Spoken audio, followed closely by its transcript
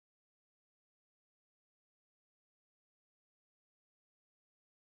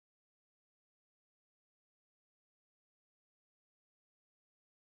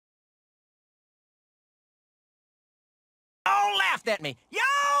laughed at me. Y'all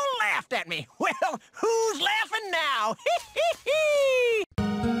laughed at me. Well, who's laughing now?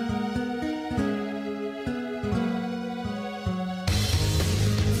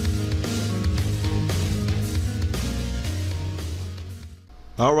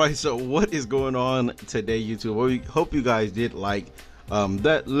 All right, so what is going on today, YouTube? Well, we hope you guys did like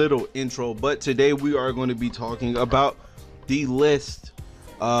that little intro, but today we are going to be talking about the list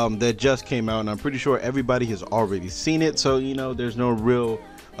that just came out, and I'm pretty sure everybody has already seen it, so you know there's no real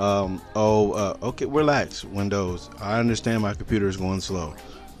okay, relax, Windows. I understand my computer is going slow.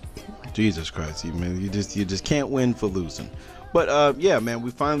 Jesus Christ, man, you just can't win for losing. But yeah, man, we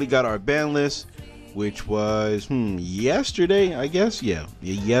finally got our ban list, which was yesterday, I guess. Yeah,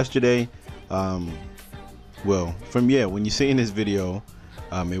 yesterday. Well, when you're seeing this video,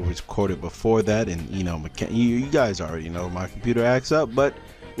 it was recorded before that, and you know, you guys already know my computer acts up, but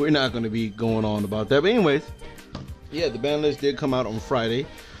we're not going to be going on about that. But anyways, yeah, the ban list did come out on Friday,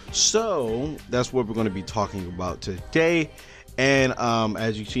 so that's what we're going to be talking about today. And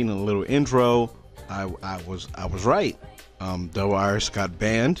as you've seen in a little intro, I was right. Double Iris got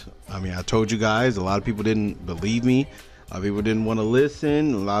banned. I mean, I told you guys, a lot of people didn't believe me. A lot of people didn't want to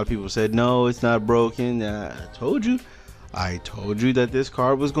listen. A lot of people said, no, it's not broken. I told you that this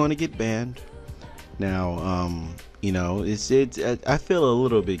card was going to get banned. Now, you know, I feel a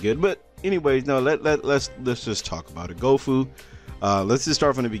little bit good, but anyways, no, let's just talk about it. GoFu. Let's just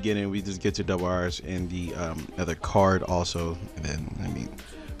start from the beginning. We just get to Double Iris and the other card also, and then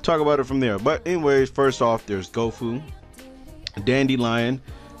talk about it from there. But anyways, first off, there's GoFu, Dandelion,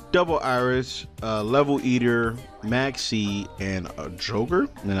 Double Iris, Level Eater, Maxi, and a Joker.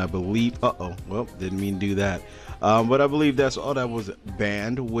 And I believe, well, didn't mean to do that. But I believe that's all that was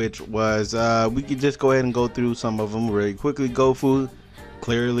banned, which was, we could just go ahead and go through some of them really quickly. GoFu,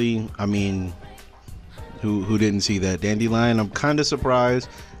 clearly, I mean, who didn't see that? Dandelion, I'm kind of surprised.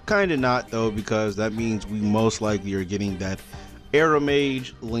 Kind of not, though, because that means we most likely are getting that Arrow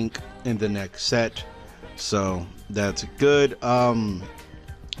Mage Link in the next set. So that's good.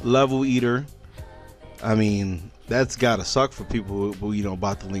 Level Eater, I mean, that's gotta suck for people who you know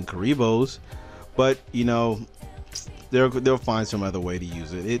bought the Link Karibos, but you know they'll find some other way to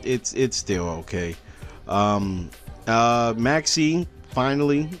use it. It's still okay. Maxi,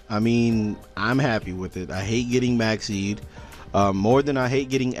 finally, I mean, I'm happy with it. I hate getting Maxied more than I hate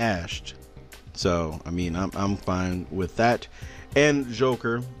getting Ashed, so I mean I'm fine with that. And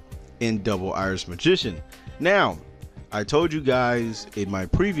Joker in Double Iris Magician. Now, I told you guys in my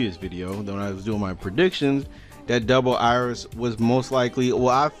previous video when I was doing my predictions that Double Iris was most likely, well,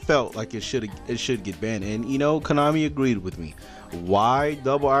 I felt like it should get banned, and you know, Konami agreed with me. Why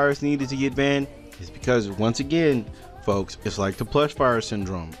Double Iris needed to get banned is because, once again, folks, it's like the Plush Fire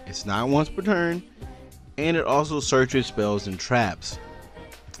Syndrome. It's not once per turn, and it also searches spells and traps.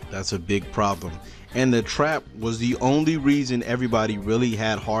 That's a big problem. And the trap was the only reason everybody really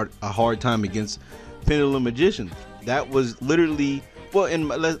had a hard time against Pendulum Magicians. That was literally, well,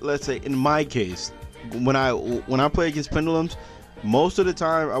 let's say in my case, when I play against Pendulums, most of the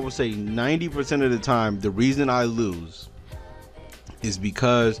time, I would say 90% of the time, the reason I lose is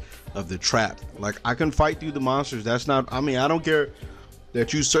because of the trap. Like, I can fight through the monsters. That's not, I mean, I don't care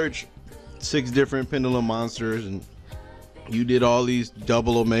that you search 6 different Pendulum monsters and you did all these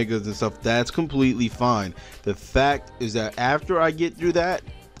double Omegas and stuff. That's completely fine. The fact is that after I get through that,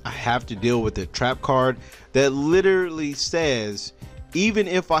 I have to deal with the trap card that literally says, even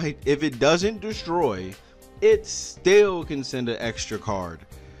if it doesn't destroy, it still can send an extra card.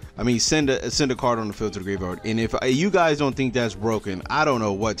 I mean, send a card on the field to the graveyard. And if you guys don't think that's broken, I don't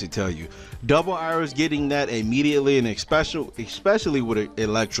know what to tell you. Double Iris getting that immediately, and especially with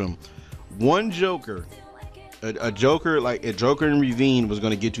Electrum, one Joker, a Joker in Ravine was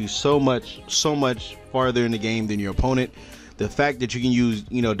going to get you so much farther in the game than your opponent. The fact that you can use,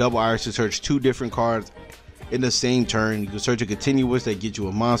 you know, Double Iris to search 2 different cards in the same turn. You can search a continuous that gets you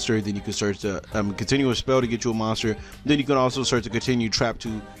a monster, then you can search a continuous spell to get you a monster, then you can also search a continued trap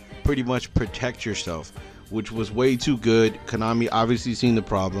to pretty much protect yourself, which was way too good. Konami obviously seen the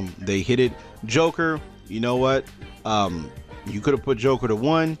problem. They hit it. Joker, you know what? You could have put Joker to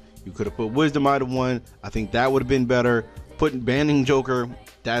 1. You could have put Wisdom Eye to 1. I think that would have been better. Banning Joker,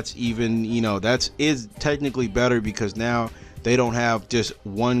 that's even, you know, is technically better, because now they don't have just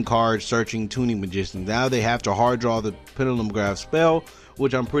one card searching Tuning Magician. Now they have to hard draw the Pendulum Graph spell,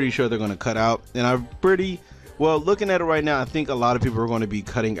 which I'm pretty sure they're going to cut out. And I'm pretty well, looking at it right now, I think a lot of people are going to be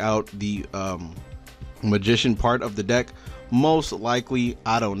cutting out the Magician part of the deck. Most likely,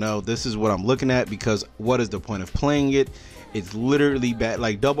 I don't know. This is what I'm looking at, because what is the point of playing it It's literally bad.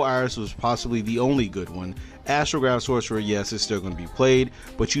 Like Double Iris was possibly the only good one. Astrograph Sorcerer, yes, it's still going to be played,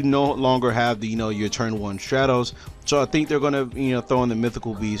 but you no longer have the your turn 1 Stratos. So I think they're going to throw in the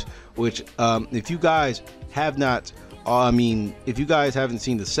Mythical Beast, which if you guys have not, if you guys haven't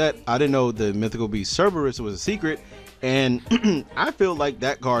seen the set, I didn't know the Mythical Beast Cerberus was a secret, and I feel like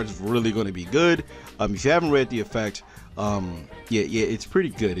that card's really going to be good. If you haven't read the effect, yeah, it's pretty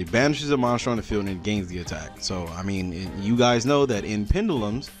good. It banishes a monster on the field and it gains the attack. So I mean, you guys know that in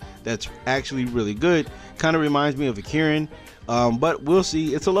Pendulums, that's actually really good. Kind of reminds me of a Kieran, but we'll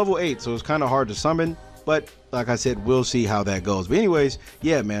see. It's a level 8, so it's kind of hard to summon, but like I said, we'll see how that goes. But anyways,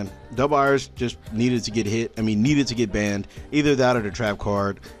 yeah, man, Double Iris just needed to get hit. I mean, needed to get banned. Either that or the trap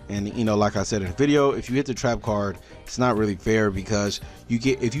card. And like I said in the video, if you hit the trap card, it's not really fair, because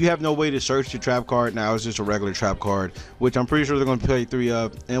if you have no way to search the trap card, now it's just a regular trap card, which I'm pretty sure they're going to play 3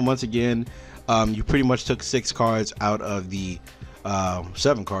 of. And once again, you pretty much took 6 cards out of the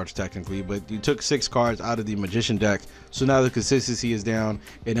 7 cards technically, but you took 6 cards out of the Magician deck. So now the consistency is down,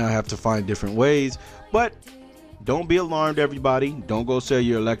 and now I have to find different ways. But don't be alarmed, everybody. Don't go sell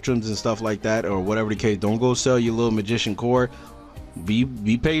your Electrums and stuff like that, or whatever the case. Don't go sell your little Magician core.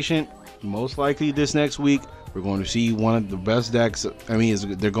 Be patient. Most likely this next week we're going to see one of the best decks. I mean,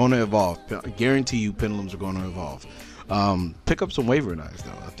 they're going to evolve. I guarantee you Pendulums are going to evolve. Pick up some Wavering Eyes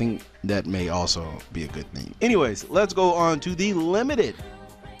though. I think that may also be a good thing. Anyways, let's go on to the limited,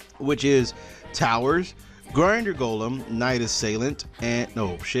 which is Towers, Grinder Golem, Night Assailant, and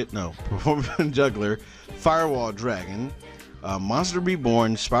Performance Juggler, Firewall Dragon, Monster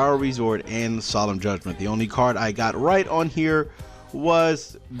Reborn, Spiral Resort, and Solemn Judgment. The only card I got right on here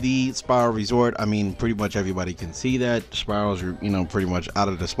was the Spiral Resort. I mean, pretty much everybody can see that spirals are pretty much out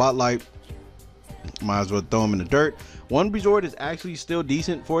of the spotlight. Might as well throw them in the dirt. One Resort is actually still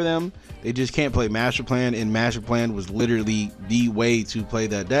decent for them. They just can't play Master Plan, and Master Plan was literally the way to play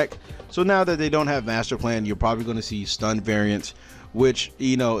that deck. So now that they don't have Master Plan, you're probably going to see Stun variants, which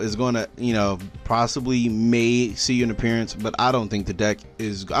is going to possibly may see an appearance, but I don't think the deck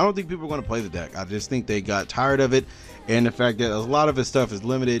is. I don't think people are going to play the deck. I just think they got tired of it, and the fact that a lot of his stuff is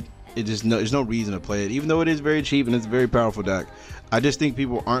limited. There's no reason to play it, even though it is very cheap and it's a very powerful deck. I just think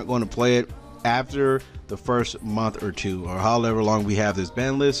people aren't going to play it after the first month or 2, or however long we have this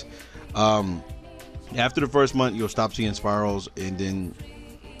ban list. After the first month, you'll stop seeing spirals, and then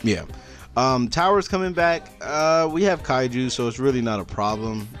yeah. Towers coming back. We have Kaiju, so it's really not a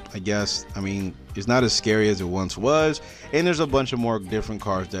problem, I guess. I mean, it's not as scary as it once was, and there's a bunch of more different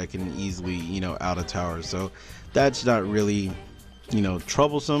cards that can easily out of Towers, so that's not really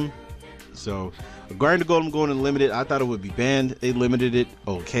troublesome. So Grinder Golem going unlimited, I thought it would be banned. They limited it,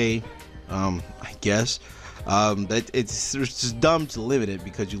 okay. I guess it's just dumb to limit it,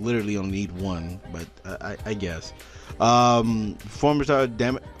 because you literally only need 1, but I guess. Performance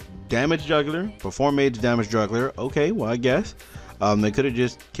Damage Juggler, Perform Mage Damage Juggler, okay, well I guess they could have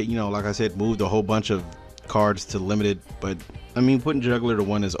just like I said, moved a whole bunch of cards to limited, but I mean, putting Juggler to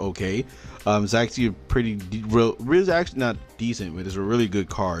 1 is okay. It's actually a pretty it's actually not decent, but it's a really good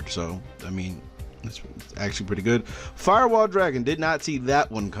card, so I mean, it's actually pretty good. Firewall Dragon, did not see that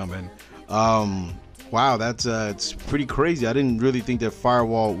one coming. Wow, that's it's pretty crazy. I didn't really think that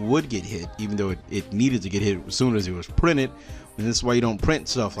Firewall would get hit, even though it needed to get hit as soon as it was printed. And this is why you don't print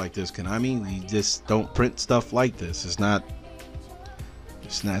stuff like this, Konami. You just don't print stuff like this. It's not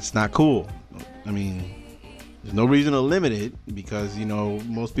cool. I mean, there's no reason to limit it, because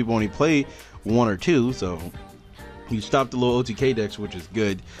most people only play 1 or 2, so you stop the little OTK decks, which is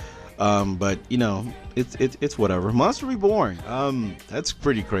good. But it's whatever. Monster Reborn, that's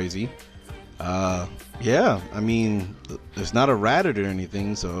pretty crazy. Yeah, I mean, it's not a Rattata or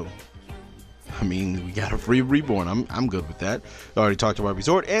anything, so I mean, we got a free Reborn. I'm good with that. I already talked about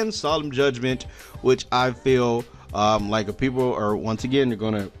Resort and Solemn Judgment, which I feel like if people are, once again, they're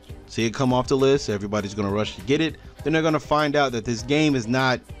gonna see it come off the list, everybody's gonna rush to get it, then they're gonna find out that this game is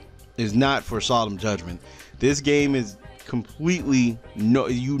not for Solemn Judgment. This game is completely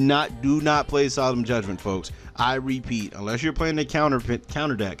do not play Solemn Judgment, folks. I repeat, unless you're playing the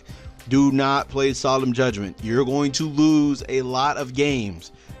counter deck, do not play Solemn Judgment. You're going to lose a lot of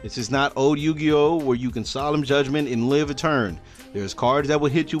games. This is not old Yu-Gi-Oh! Where you can Solemn Judgment and live a turn. There's cards that will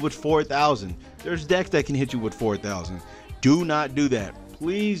hit you with 4,000. There's decks that can hit you with 4,000. Do not do that.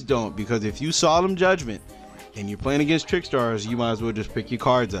 Please don't, because if you Solemn Judgment and you're playing against Trickstars, you might as well just pick your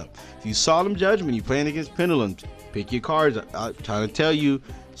cards up. If you Solemn Judgment, you're playing against Pendulums, pick your cards up. I'm trying to tell you,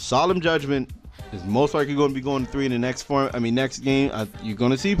 Solemn Judgment is most likely going to be going to 3 in the next game. You're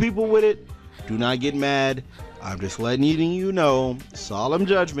going to see people with it. Do not get mad. I'm just letting you know, Solemn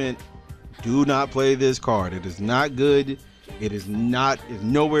Judgment, do not play this card. It is not good. It is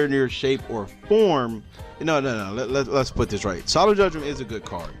nowhere near shape or form. No. Let's put this right. Solemn Judgment is a good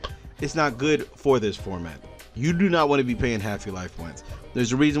card. It's not good for this format. You do not want to be paying half your life points.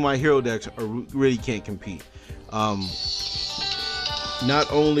 There's a reason why hero decks really can't compete. Not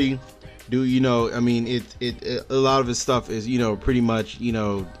only do I mean, a lot of his stuff is pretty much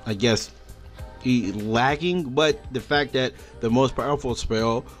I guess lacking, but the fact that the most powerful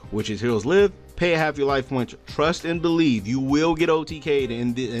spell, which is Heroes Live, pay half your life points, trust and believe you will get OTK'd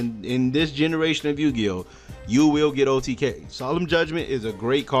in this generation of Yu-Gi-Oh! You will get OTK'd. Solemn Judgment is a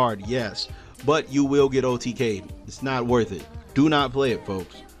great card, yes, but you will get OTK'd. It's not worth it. Do not play it,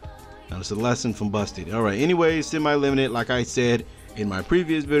 folks. Now it's a lesson from Busted. All right, anyways, semi-limited, like I said in my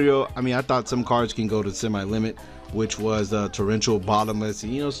previous video, I mean, I thought some cards can go to semi-limit, which was torrential, bottomless,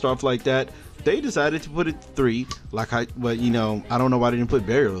 and stuff like that. They decided to put it 3, but I don't know why they didn't put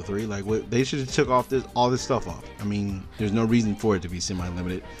burial 3. Like, they should have took off all this stuff off. I mean, there's no reason for it to be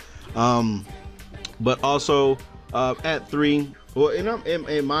semi-limited. But also at 3, well,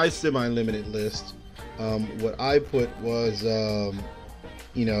 in my semi-limited list, what I put was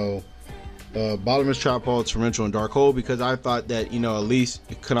Bottomless Trap Hole, Torrential, and Dark Hole, because I thought that at least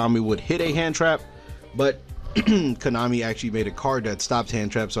Konami would hit a hand trap, but Konami actually made a card that stops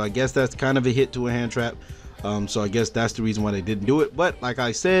hand traps, so I guess that's kind of a hit to a hand trap. So I guess that's the reason why they didn't do it. But like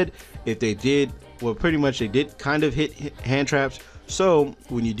I said, if they did, well, pretty much they did kind of hit hand traps. So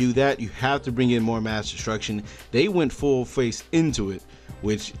when you do that, you have to bring in more mass destruction. They went full face into it,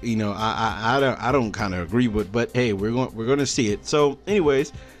 which I don't kind of agree with, but hey, we're going to see it. So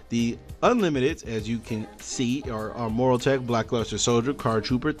anyways, the unlimited, as you can see, are Moral Tech, Blackluster Soldier, Card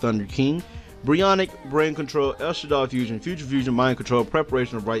Trooper, Thunder King, Brionic, Brain Control, El Shaddai Fusion, Future Fusion, Mind Control,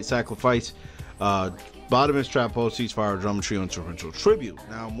 Preparation of Right, Sacrifice, Bottomless Trap Hole, Ceasefire, Drum Trio, and Torrential Tribute.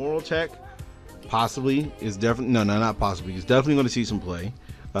 Now, Moral Tech possibly is definitely not possibly. It's definitely going to see some play.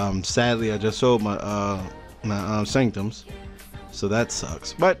 Sadly, I just sold my Sanctums, so that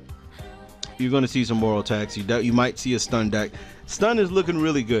sucks. But you're going to see some Moral Attacks. You might see a Stun deck. Stun is looking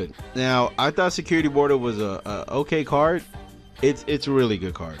really good. Now, I thought Security Border was a okay card. It's a really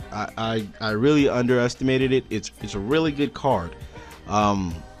good card. I really underestimated it. It's a really good card.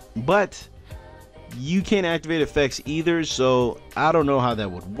 But you can't activate effects either, so I don't know how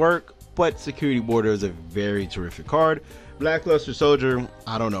that would work. But Security Border is a very terrific card. Blackluster Soldier,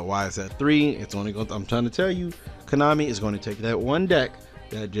 I don't know why it's at 3. It's only going. I'm trying to tell you, Konami is going to take that one deck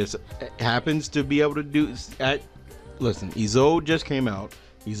that just happens to be able to do. Listen, Izo just came out.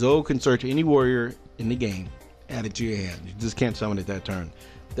 Izo can search any warrior in the game, add it to your hand. You just can't summon it that turn.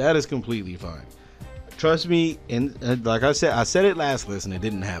 That is completely fine. Trust me, and like I said it last list and it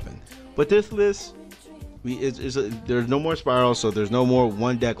didn't happen. But this list, there's no more spirals, so there's no more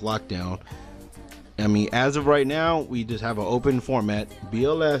one deck lockdown. I mean, as of right now, we just have an open format.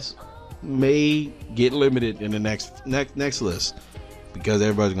 BLS may get limited in the next list because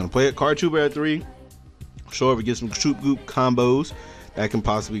everybody's gonna play it. Card Trooper at 3. Sure, if we get some Troop Group combos, that can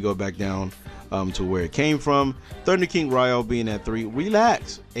possibly go back down to where it came from. Thunder King Ryo being at 3.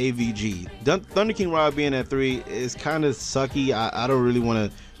 Relax, AVG. Thunder King Ryo being at 3 is kind of sucky. I don't really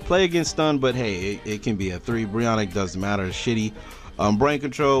want to play against Stun, but hey, it can be at 3. Brionic doesn't matter. It's shitty. Brain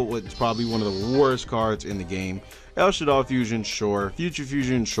Control was probably one of the worst cards in the game. El Shaddai Fusion, sure. Future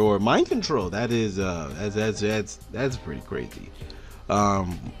Fusion, sure. Mind Control, that's pretty crazy.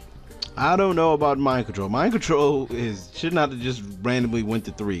 I don't know about Mind Control. Mind Control should not have just randomly went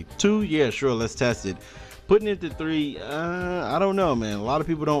to 3. 2, yeah, sure, let's test it. Putting it to 3, I don't know, man. A lot of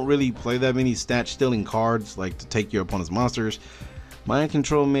people don't really play that many stat stealing cards, like to take your opponent's monsters. Mind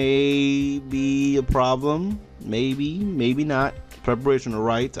Control may be a problem. Maybe not. Preparation of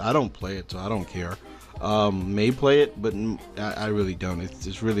Right, I don't play it, so I don't care. May play it, but I really don't.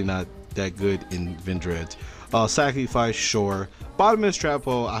 It's really not that good in Vendread. Sacrifice, sure. Bottomless Trap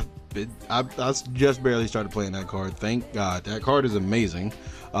Hole, I just barely started playing that card. Thank God, that card is amazing.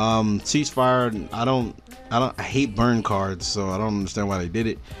 Ceasefire, I hate burn cards, so I don't understand why they did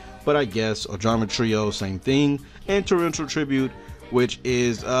it. But I guess Ojama Trio, same thing. And Torrential Tribute, which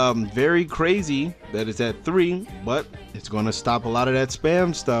is very crazy that it's at 3, but it's going to stop a lot of that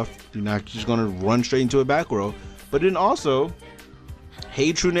spam stuff. You're not just going to run straight into a back row. But then also,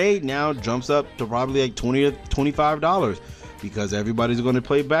 Hey Trunade now jumps up to probably like $20 to $25 because everybody's going to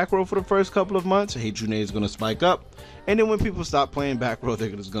play back row for the first couple of months. Hey Trunade is going to spike up, and then when people stop playing back row, they're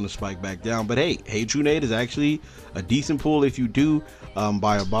just going to spike back down. But hey, Hey Trunade is actually a decent pool if you do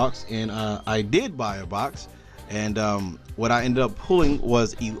buy a box, and I did buy a box. And what I ended up pulling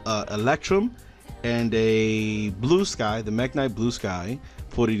was Electrum and a Blue Sky, the Mech Knight Blue Sky,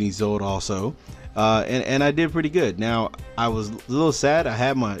 40 Zod also. And I did pretty good. Now I was a little sad. I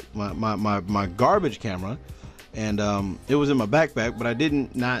had my garbage camera, and it was in my backpack, but I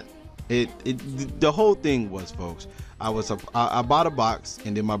didn't not it the whole thing was, folks, I bought a box,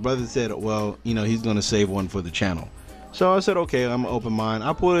 and then my brother said, well, you know, he's gonna save one for the channel. So I said, okay, I'm gonna open mine.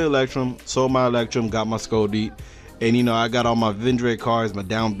 I pulled an Electrum, sold my Electrum, got my Scoldite, and you know, I got all my Vendray cards, my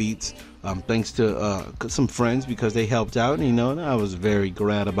downbeats, thanks to some friends, because they helped out, and you know, I was very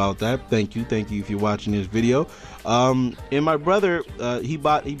glad about that. Thank you if you're watching this video. And my brother, he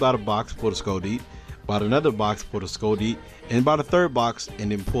bought a box for the Scoldite, bought another box for the Scoldite, and bought a third box,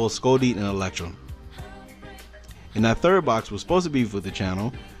 and then pulled Scoldite and Electrum. And that third box was supposed to be for the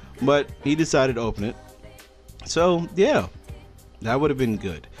channel, but he decided to open it. So yeah, that would have been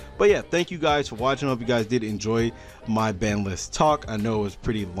good. But yeah, thank you guys for watching. I hope you guys did enjoy my ban list talk. I know it was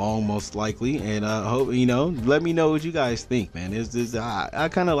pretty long, most likely, and I hope, you know, let me know what you guys think, man. I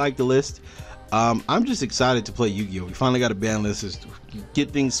kind of like the list. I'm just excited to play Yu-Gi-Oh! We finally got a ban list. Just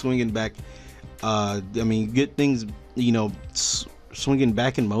get things swinging back. I mean, get things, you know, swinging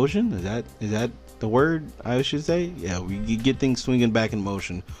back in motion. Is that the word I should say? Yeah, we get things swinging back in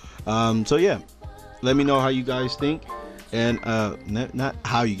motion. So yeah, let me know how you guys think, and not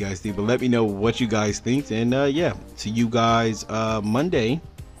how you guys think, but let me know what you guys think. And yeah, see you guys Monday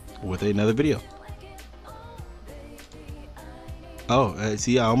with another video. Oh,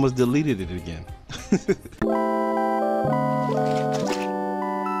 see, I almost deleted it again.